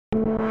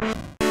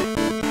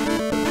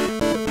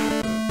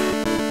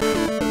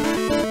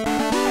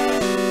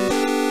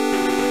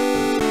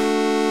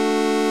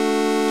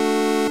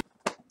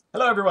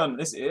everyone,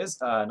 this is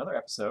another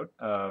episode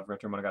of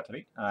Retro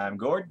Monogatari. I'm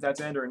Gord,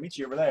 that's Andrew and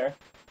Michi over there.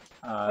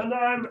 And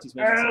I'm Michi's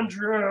making some-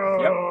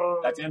 Andrew! Yep,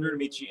 that's Andrew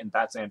and Michi, and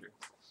that's Andrew.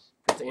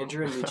 It's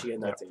Andrew and Michi,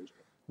 and that's Andrew.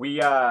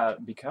 We,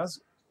 because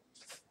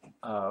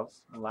of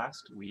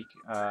last week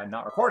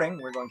not recording,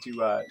 we're going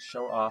to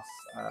show off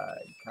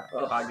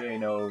Kage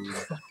no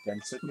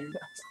Densetsu,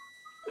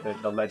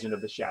 the Legend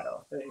of the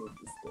Shadow. I hate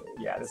this game.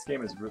 Yeah, this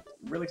game is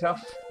really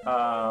tough.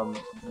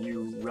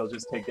 You will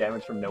just take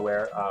damage from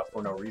nowhere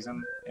for no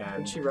reason. And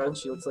When she runs,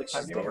 she looks like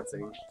she's you know?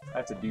 dancing.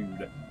 That's a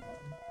dude.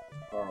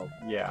 Oh.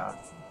 Yeah,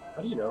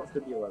 How do you know? It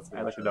could be a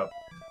lesbian. I looked it up.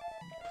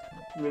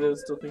 I'm gonna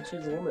still think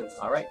she's a woman.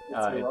 Alright,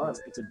 Let's move on.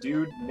 it's a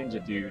dude,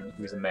 ninja dude,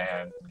 who's a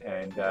man,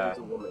 and She's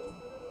a woman.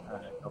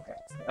 okay.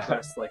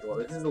 Dressed like a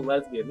woman. This is a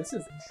lesbian. This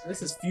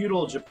is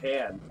feudal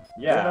Japan.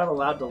 They're Yeah, not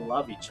allowed to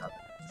love each other.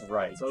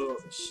 right. So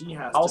she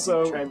has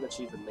Also, to pretend that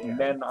she's a man.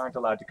 Men aren't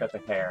allowed to cut the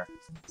hair,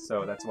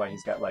 so that's why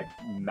he's got like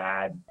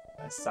mad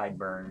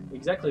sideburn.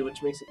 Exactly,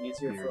 which makes it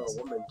easier for Beards.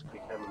 a woman to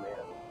become a man.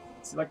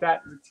 See, like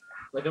that.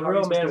 Like a How are you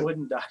real supposed man to-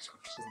 wouldn't die.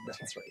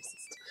 That's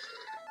racist.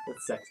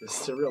 That's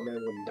sexist. A real man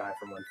wouldn't die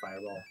from one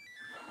fireball.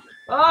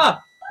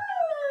 Ah!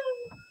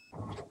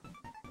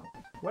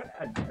 What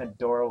an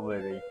adorable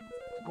baby.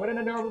 What an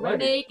adorable What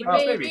baby. a Oh,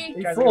 baby.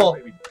 Hey, Guys, fool!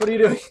 baby. What are you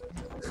doing?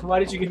 Why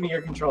did you give me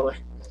your controller?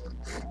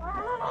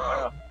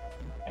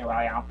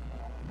 Anyway,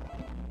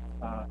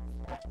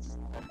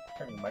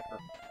 turning the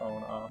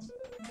microphone off.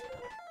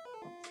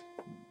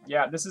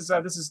 Yeah, this is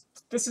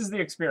the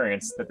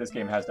experience that this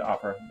game has to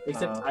offer.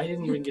 Except I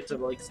didn't even get to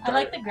like start. I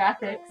like the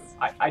graphics.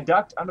 I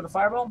ducked under the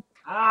fireball.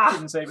 Ah!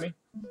 Didn't save me.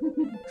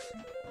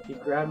 He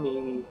grabbed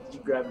me. He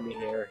grabbed me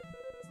here.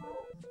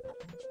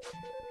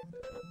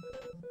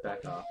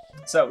 Back off.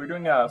 So we're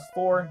doing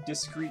 4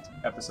 discrete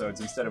episodes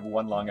instead of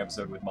one long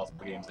episode with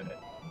multiple games in it,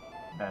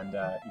 and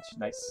each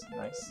nice.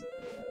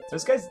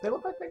 Those guys, they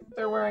look like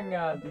they're wearing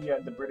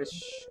the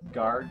British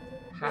Guard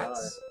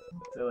hats.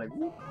 They're like,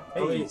 whoop.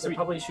 Probably, Hey, they're sweet.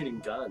 probably shooting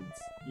guns.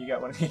 You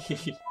got one of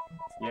the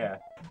yeah.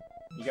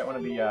 You got one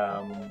of the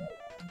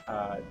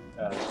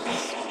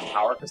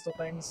power pistol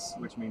things,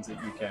 which means that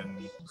you can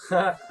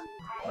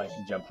like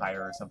jump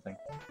higher or something.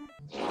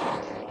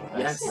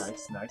 Yes.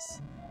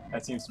 Nice.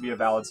 That seems to be a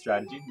valid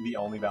strategy. The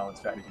only valid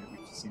strategy that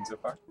we've seen so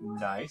far.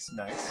 Nice.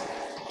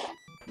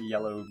 The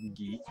yellow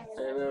gi.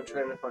 And I'm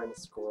trying to find the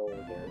squirrel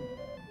again.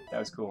 That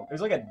was cool.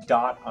 There's like a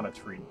dot on a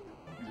tree.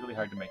 It was really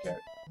hard to make out.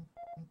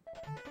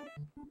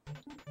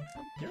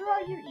 You're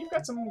right. You've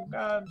got some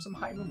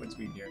high movement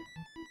speed here.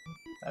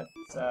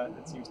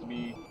 That seems to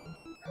be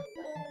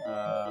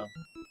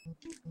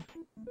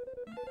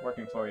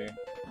working for you.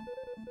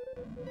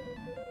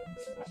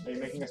 Are you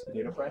making us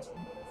potato fry?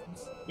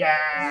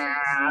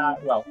 Yeah.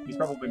 Well, he's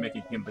probably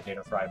making him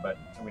potato fry, but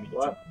I'm gonna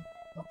get some.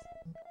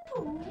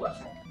 What?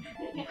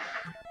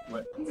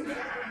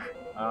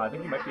 I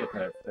think he might be at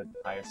the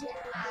highest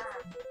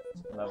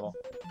level.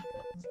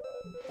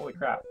 Holy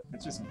crap!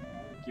 It's just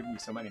giving me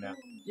so many now.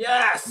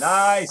 Yes.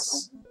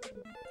 Nice.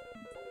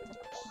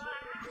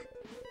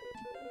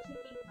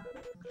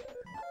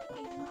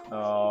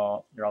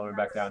 Oh, you're all the way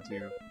back down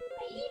to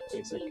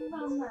basic.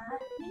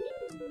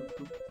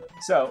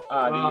 So,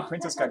 the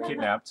princess got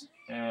kidnapped,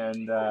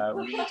 and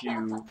we need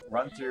to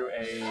run through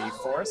a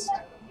forest.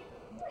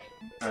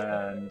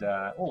 And,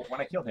 oh,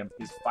 when I killed him,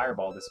 his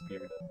fireball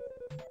disappeared.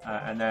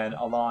 And then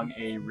along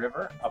a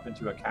river, up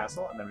into a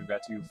castle, and then we've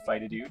got to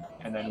fight a dude.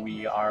 And then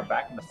we are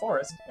back in the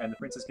forest, and the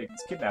princess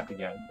gets kidnapped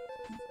again.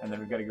 And then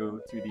we've got to go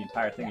through the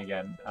entire thing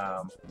again.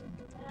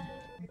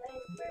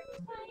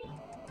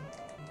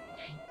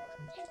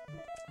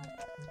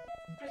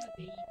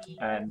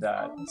 And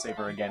save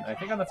her again. I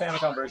think on the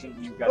Famicom version,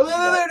 you've got to do there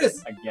that it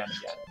is. again.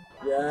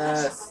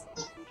 Yes.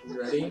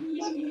 You ready?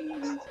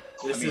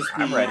 This is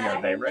I'm the ready.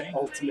 Are they ready?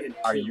 ultimate.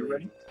 Are you killing.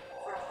 ready?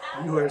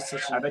 You are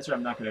such a. I bet you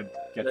I'm not going to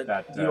get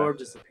that. The orb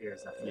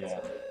disappears after yeah.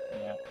 this.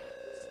 Yeah.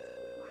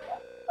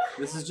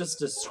 This is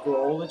just a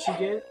scroll that you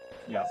get,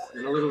 Yeah.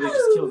 and it literally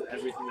just kills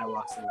everything that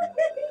walks in there.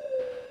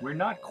 We're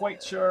not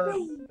quite sure.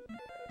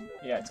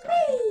 Yeah, it's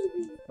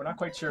gone. We're not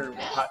quite sure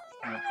how.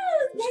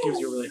 Which gives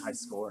you a really high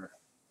score.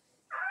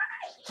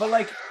 But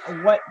like,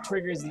 what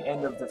triggers the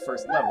end of the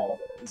first level?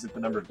 Is it the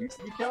number of dudes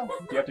that you kill? Do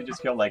you have to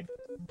just kill like,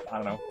 I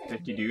don't know,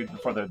 50 dudes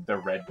before the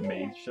red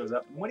mage shows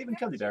up? What even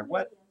killed you there?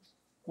 What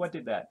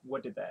did that?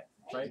 What did that?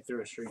 He Right?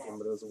 threw a shrieking,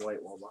 but it was a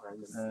white wall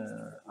behind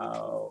him.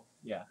 Oh,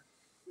 yeah.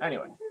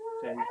 Anyway,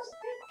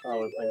 Oh,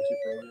 we're playing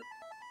Super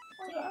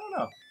Ninja. I don't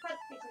know.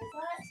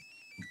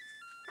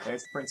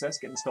 There's the princess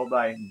getting stole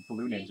by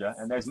Blue Ninja,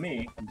 and there's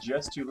me,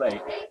 just too late,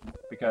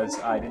 because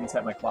I didn't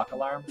set my clock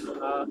alarm to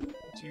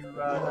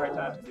the right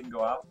time. It didn't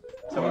go off.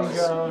 So I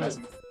was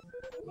messing.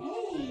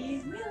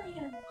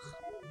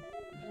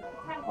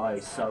 I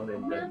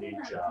summoned the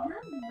ninja.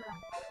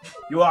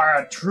 You are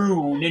a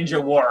true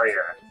ninja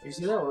warrior. You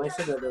see that when I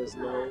said that there was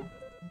no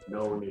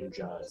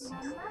ninjas.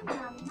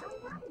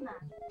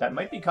 That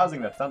might be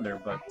causing the thunder,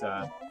 but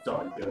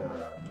Thunder.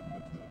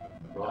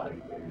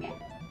 Right.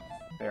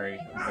 very,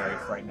 very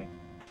frightening.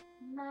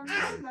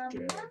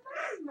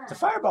 The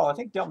fireball, I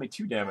think, dealt me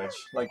 2 damage.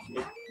 Like,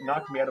 it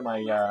knocked me out of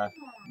my,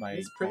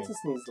 This princess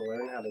needs to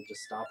learn how to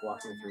just stop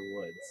walking through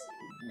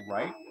woods.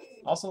 Right?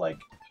 Also, like,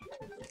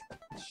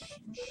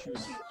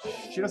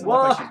 she doesn't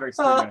look like she's very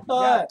sturdy.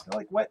 Yeah,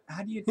 like, what?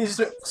 How do you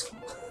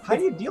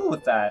deal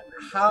with that?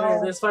 How? Hey,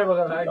 this fireball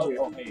got behind you.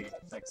 Oh, hey,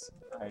 thanks.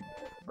 I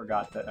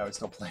forgot that I was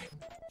still playing.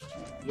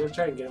 You gotta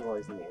try and get him while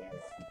he's in the air.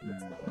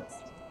 That's the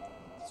best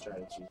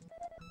strategy.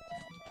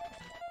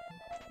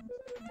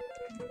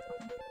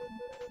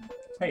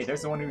 Hey,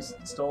 there's the one who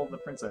stole the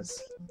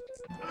princess.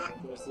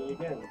 We'll see you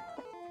again.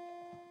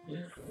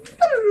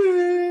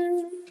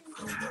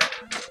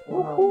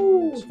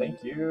 Woohoo!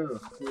 Thank you.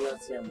 You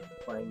don't see him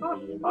playing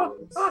video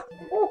games.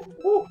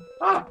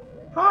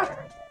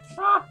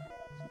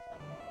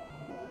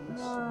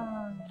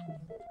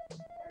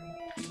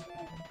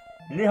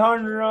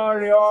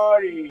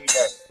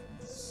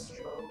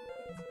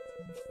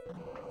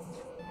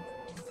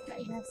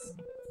 Yes.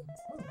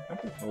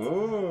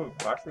 Ooh,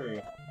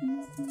 classy.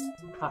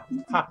 Ha,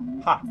 ha,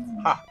 ha, ha,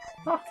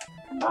 ha,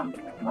 ha,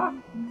 ha.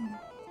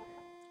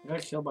 I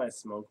got killed by a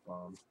smoke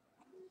bomb.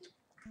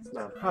 It's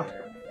not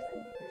fair.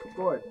 Good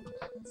board.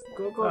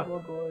 Go, go, go,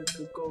 go,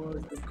 go, go,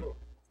 go, go.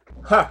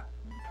 Ha!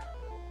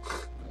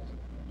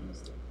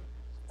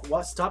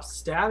 What? Stop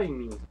stabbing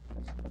me.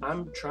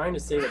 I'm trying to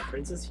save a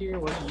princess here.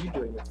 What are you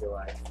doing with your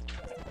life?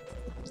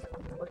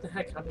 What the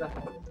heck? How did that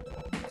happen?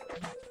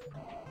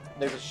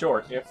 There's a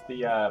short. If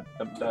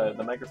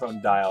the microphone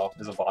dial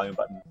is a volume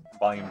button,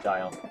 volume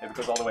dial. If it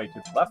goes all the way to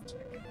the left,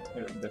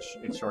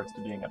 it shorts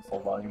to being at full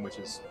volume, which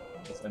is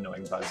just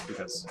annoying buzz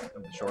because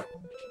of the short.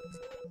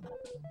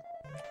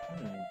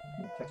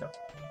 Catch up.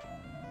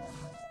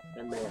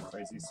 And mayo.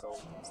 Crazy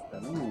souls.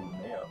 Ooh,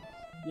 mayo.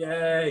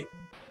 Yay!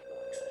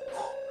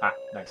 Ah,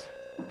 nice.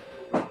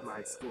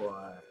 My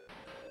squad.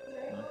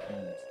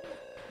 Okay.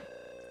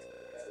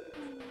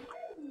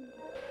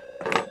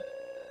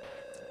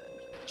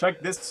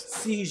 Check this.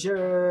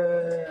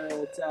 Seizure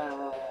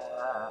attack.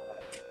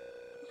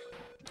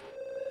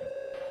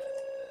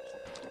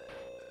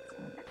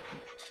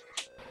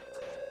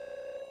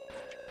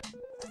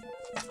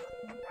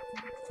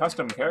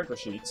 Custom character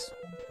sheets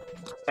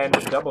and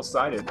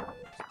double-sided.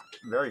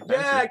 Very fancy.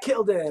 Yeah, I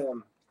killed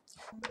him.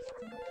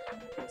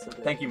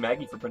 Thank you,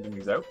 Maggie, for printing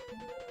these out.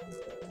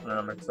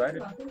 I'm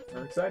excited.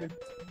 I'm excited.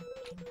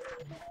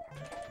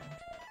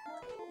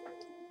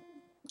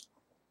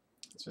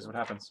 It's just what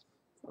happens.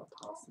 It's not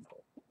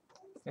possible.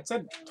 It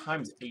said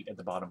 ×8 at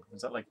the bottom.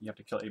 Is that like you have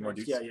to kill 8 more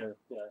dudes? Yeah. What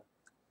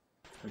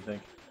do you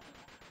think?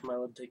 Am I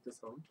allowed to take this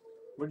home?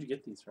 Where'd you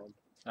get these from?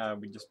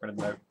 We just printed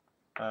them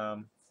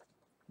out.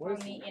 From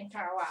the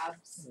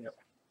interwebs. Yep.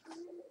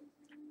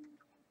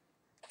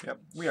 Yep.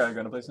 We are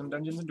going to play some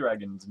Dungeons and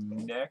Dragons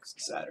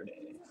next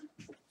Saturday.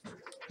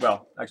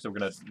 Well, actually, we're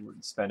going to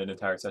spend an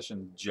entire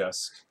session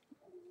just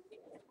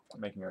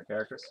making our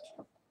characters.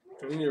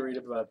 We need to read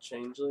about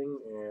Changeling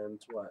and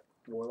what?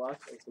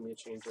 Warlock? It's going to be a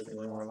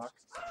changeling Warlock.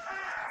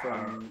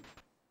 from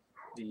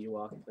the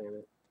Ewok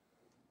planet.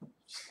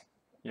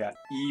 Yeah,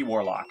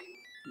 E-Warlock.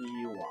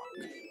 Ewok.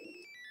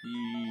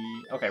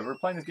 Okay, we're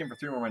playing this game for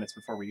 3 more minutes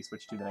before we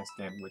switch to the next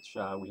game, which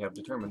we have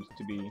determined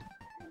to be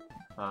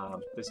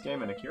this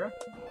game and Akira.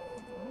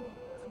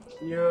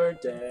 You're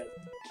dead.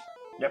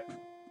 Yep.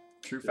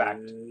 True fact.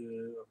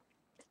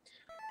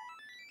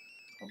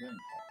 Okay.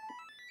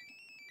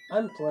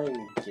 I'm playing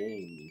a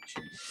game,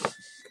 Michi.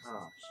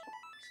 Gosh.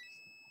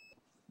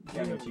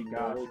 Yeah, Michi,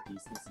 gosh. No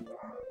decency.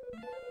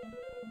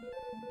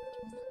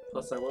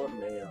 Plus, I want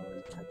mayo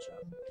and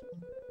ketchup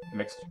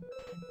Mixed.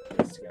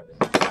 mixed together.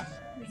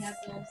 We have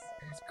those.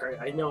 It's great.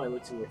 I know I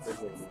looked in your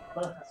refrigerator.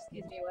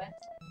 Excuse me,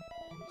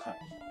 what?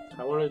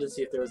 I wanted to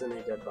see if there was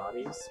any dead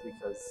bodies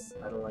because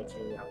I don't like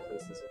hanging out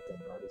places with dead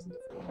bodies in the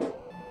fridge.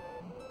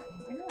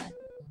 Why not?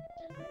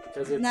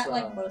 Because Isn't it's that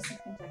like most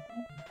of Kentucky?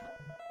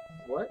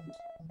 what?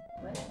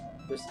 What?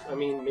 There's, I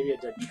mean, maybe a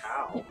dead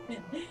cow.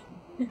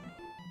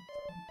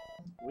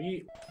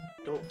 We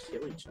don't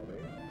kill each other.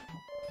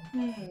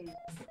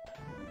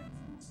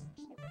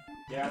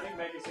 Yeah, I think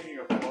Maggie's thinking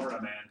of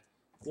Florida, man.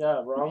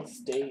 Yeah, wrong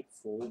state,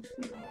 fool.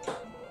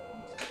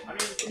 I mean,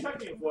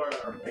 Kentucky and Florida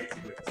are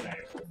basically the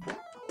same.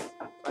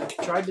 I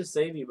tried to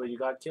save you, but you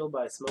got killed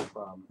by a smoke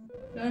bomb.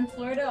 No, in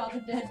Florida, all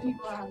the dead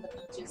people are on the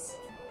beaches.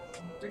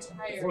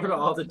 Retired. Florida,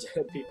 all the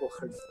dead people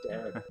are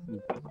dead.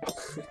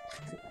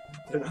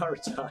 They're not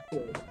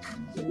retired.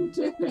 They're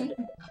dead.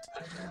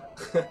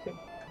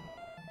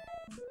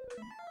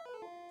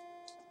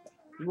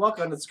 You walk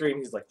on the screen,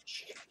 he's like,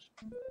 shh.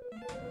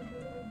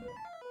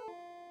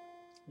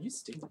 You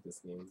stink at this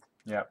game.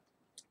 Yeah.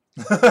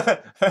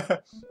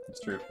 It's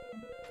true.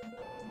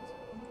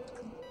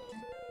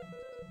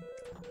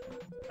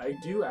 I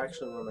do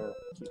actually want to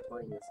keep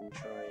playing this and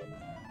try and...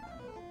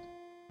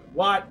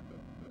 What?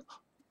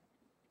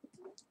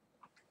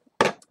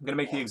 I'm going to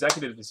make the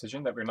executive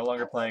decision that we're no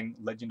longer playing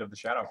Legend of the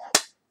Shadow.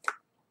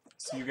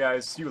 See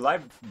you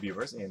live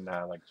viewers in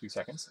like 2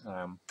 seconds.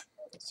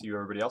 See you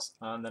everybody else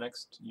on the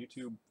next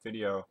YouTube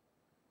video.